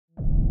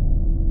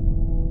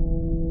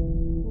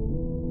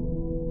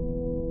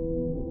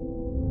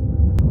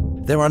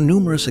There are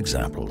numerous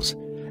examples,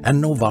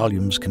 and no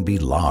volumes can be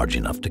large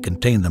enough to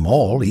contain them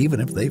all, even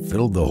if they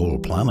filled the whole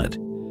planet.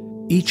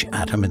 Each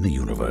atom in the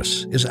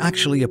universe is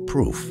actually a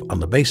proof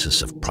on the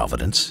basis of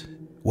providence,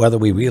 whether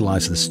we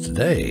realize this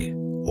today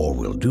or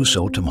will do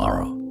so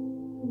tomorrow.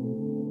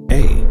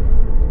 A.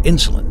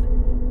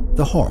 Insulin,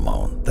 the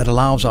hormone that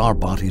allows our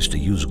bodies to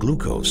use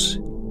glucose,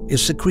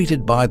 is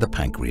secreted by the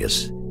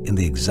pancreas in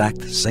the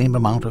exact same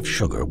amount of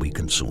sugar we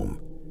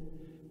consume.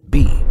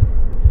 B.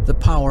 The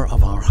power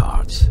of our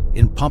hearts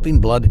in pumping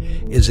blood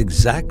is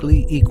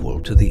exactly equal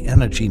to the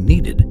energy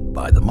needed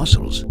by the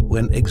muscles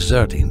when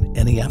exerting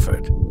any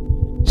effort.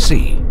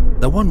 C.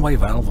 The one-way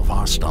valve of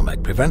our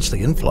stomach prevents the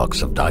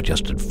influx of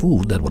digested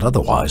food that would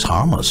otherwise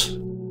harm us.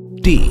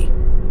 D.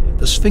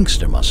 The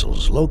sphincter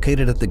muscles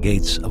located at the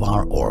gates of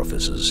our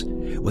orifices,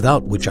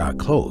 without which our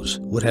clothes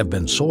would have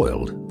been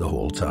soiled the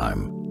whole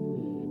time.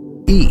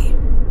 E.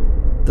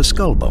 The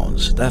skull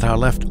bones that are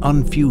left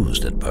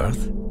unfused at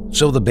birth,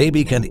 so the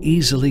baby can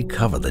easily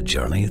cover the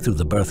journey through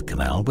the birth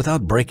canal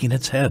without breaking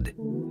its head.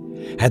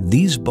 Had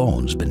these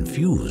bones been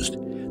fused,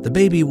 the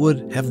baby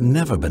would have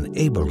never been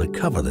able to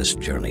cover this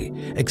journey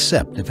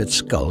except if its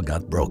skull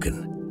got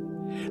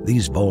broken.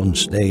 These bones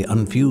stay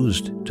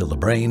unfused till the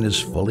brain is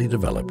fully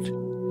developed.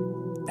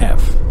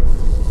 F.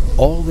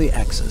 All the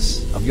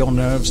axes of your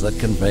nerves that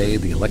convey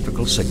the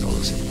electrical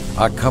signals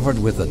are covered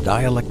with a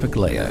dielectric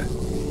layer,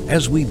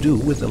 as we do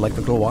with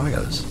electrical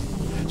wires,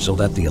 so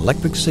that the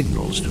electric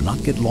signals do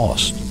not get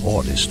lost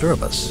or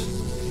disturb us.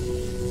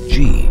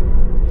 G.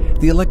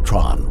 The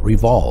electron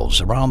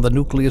revolves around the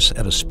nucleus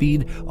at a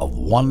speed of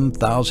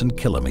 1,000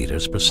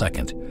 kilometers per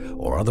second,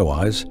 or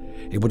otherwise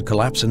it would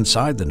collapse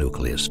inside the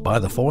nucleus by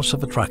the force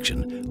of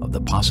attraction of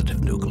the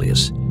positive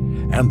nucleus,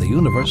 and the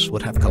universe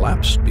would have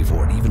collapsed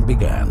before it even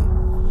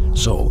began.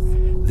 So,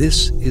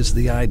 this is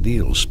the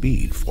ideal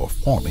speed for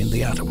forming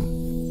the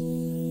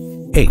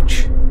atom.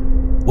 H.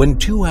 When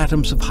two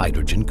atoms of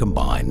hydrogen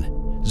combine,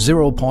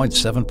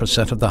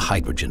 0.7% of the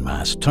hydrogen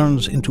mass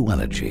turns into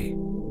energy.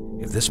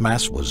 If this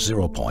mass was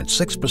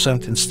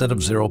 0.6% instead of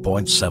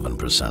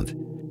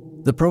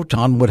 0.7%, the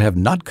proton would have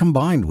not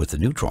combined with the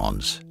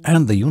neutrons,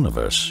 and the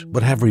universe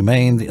would have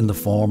remained in the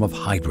form of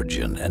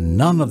hydrogen, and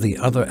none of the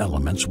other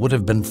elements would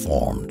have been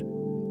formed.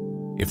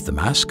 If the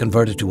mass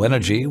converted to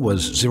energy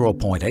was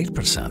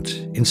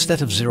 0.8%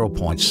 instead of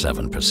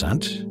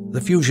 0.7%, the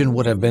fusion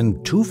would have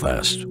been too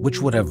fast,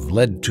 which would have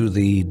led to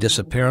the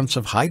disappearance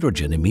of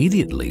hydrogen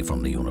immediately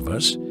from the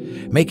universe,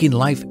 making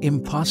life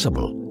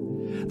impossible.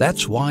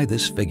 That's why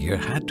this figure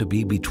had to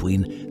be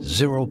between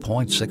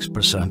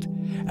 0.6%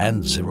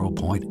 and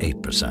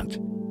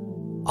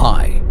 0.8%.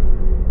 I.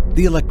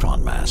 The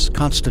electron mass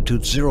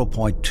constitutes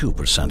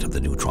 0.2% of the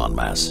neutron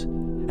mass,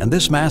 and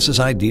this mass is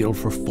ideal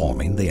for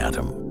forming the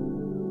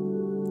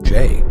atom.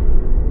 J.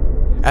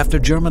 After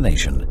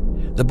germination,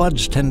 the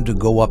buds tend to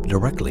go up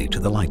directly to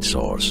the light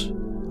source,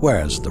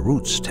 whereas the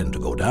roots tend to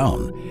go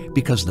down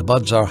because the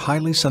buds are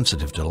highly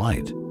sensitive to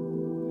light.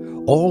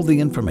 All the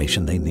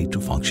information they need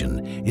to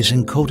function is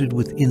encoded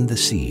within the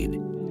seed,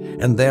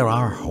 and there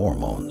are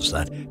hormones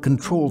that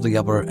control the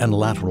upper and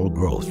lateral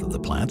growth of the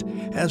plant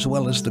as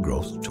well as the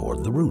growth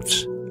toward the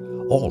roots,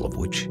 all of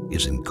which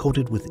is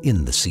encoded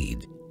within the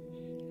seed.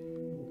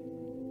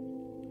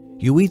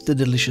 You eat the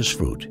delicious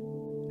fruit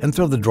and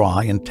throw the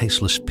dry and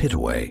tasteless pit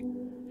away.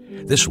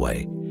 This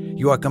way,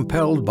 you are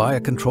compelled by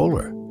a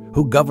controller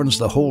who governs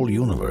the whole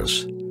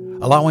universe,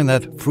 allowing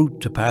that fruit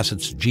to pass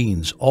its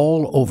genes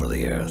all over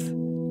the earth,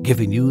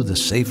 giving you the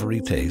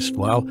savory taste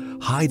while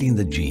hiding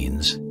the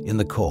genes in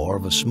the core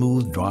of a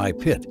smooth, dry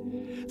pit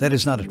that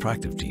is not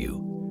attractive to you.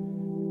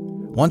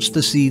 Once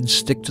the seeds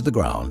stick to the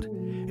ground,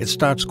 it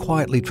starts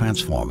quietly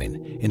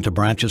transforming into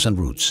branches and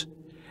roots,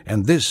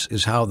 and this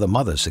is how the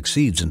mother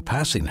succeeds in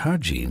passing her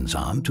genes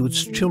on to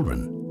its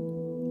children.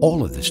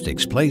 All of this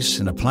takes place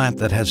in a plant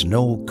that has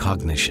no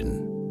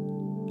cognition.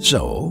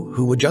 So,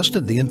 who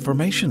adjusted the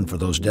information for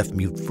those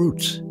deaf-mute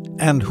fruits?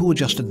 And who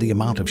adjusted the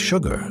amount of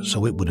sugar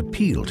so it would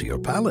appeal to your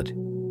palate?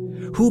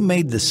 Who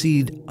made the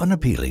seed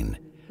unappealing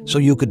so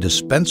you could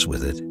dispense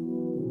with it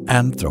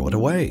and throw it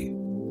away?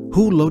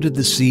 Who loaded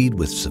the seed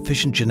with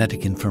sufficient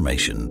genetic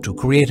information to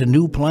create a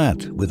new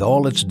plant with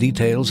all its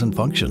details and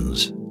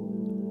functions?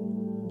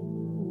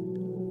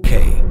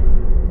 K.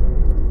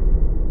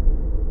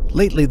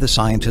 Lately, the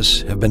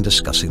scientists have been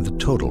discussing the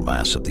total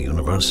mass of the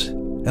universe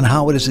and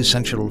how it is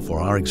essential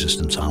for our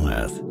existence on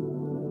Earth.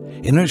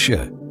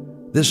 Inertia,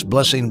 this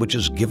blessing which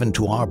is given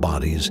to our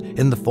bodies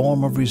in the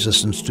form of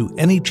resistance to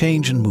any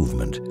change in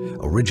movement,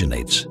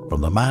 originates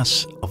from the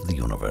mass of the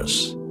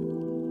universe.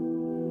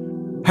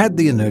 Had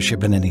the inertia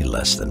been any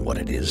less than what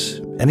it is,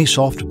 any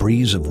soft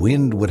breeze of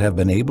wind would have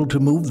been able to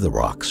move the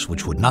rocks,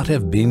 which would not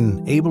have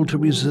been able to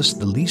resist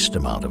the least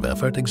amount of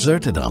effort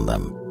exerted on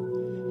them.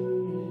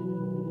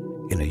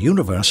 In a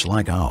universe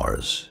like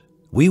ours,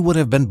 we would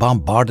have been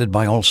bombarded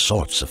by all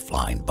sorts of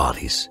flying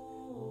bodies.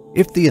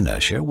 If the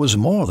inertia was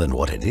more than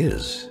what it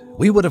is,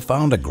 we would have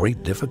found a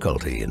great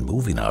difficulty in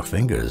moving our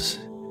fingers,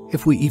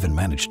 if we even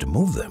managed to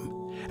move them,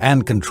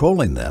 and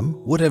controlling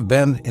them would have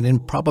been an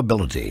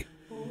improbability.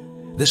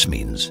 This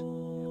means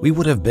we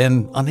would have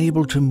been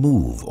unable to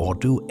move or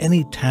do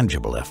any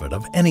tangible effort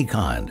of any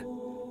kind.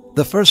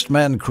 The first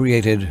man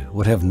created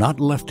would have not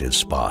left his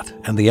spot,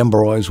 and the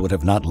embryos would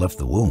have not left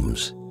the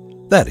wombs.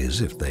 That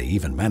is, if they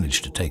even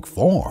managed to take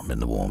form in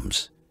the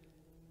wombs.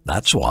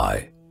 That's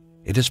why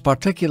it is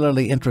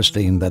particularly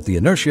interesting that the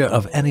inertia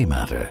of any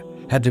matter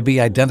had to be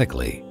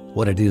identically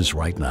what it is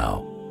right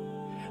now.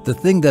 The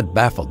thing that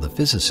baffled the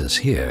physicists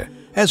here,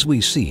 as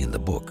we see in the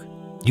book,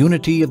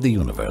 Unity of the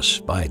Universe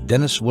by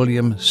Dennis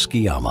William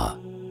Sciama,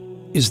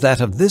 is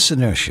that of this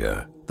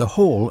inertia, the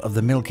whole of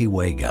the Milky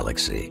Way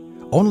galaxy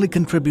only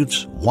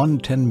contributes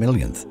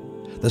 1/10,000,000th,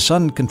 the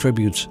Sun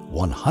contributes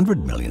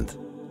 100,000,000th,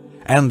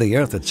 and the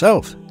Earth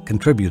itself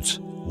contributes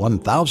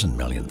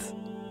 1,000,000,000th.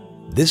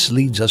 This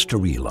leads us to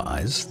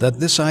realize that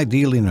this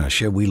ideal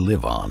inertia we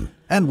live on,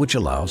 and which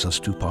allows us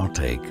to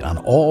partake on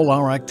all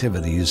our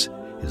activities,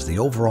 is the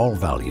overall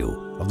value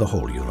of the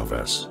whole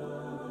universe.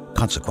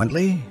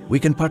 Consequently, we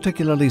can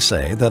particularly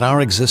say that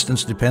our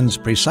existence depends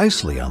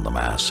precisely on the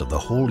mass of the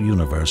whole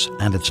universe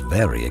and its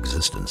very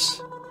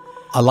existence.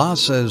 Allah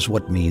says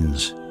what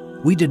means,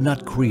 "We did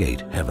not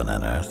create heaven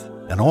and earth,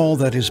 and all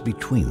that is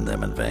between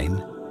them in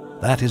vain."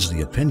 That is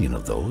the opinion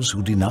of those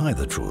who deny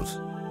the truth.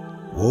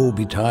 Woe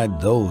betide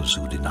those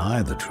who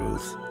deny the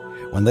truth,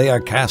 when they are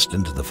cast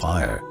into the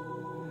fire.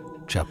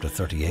 Chapter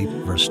 38,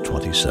 verse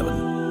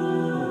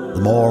 27.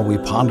 The more we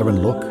ponder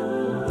and look,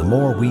 the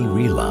more we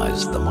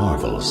realize the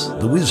marvels,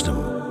 the wisdom,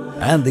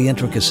 and the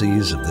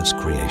intricacies of this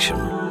creation.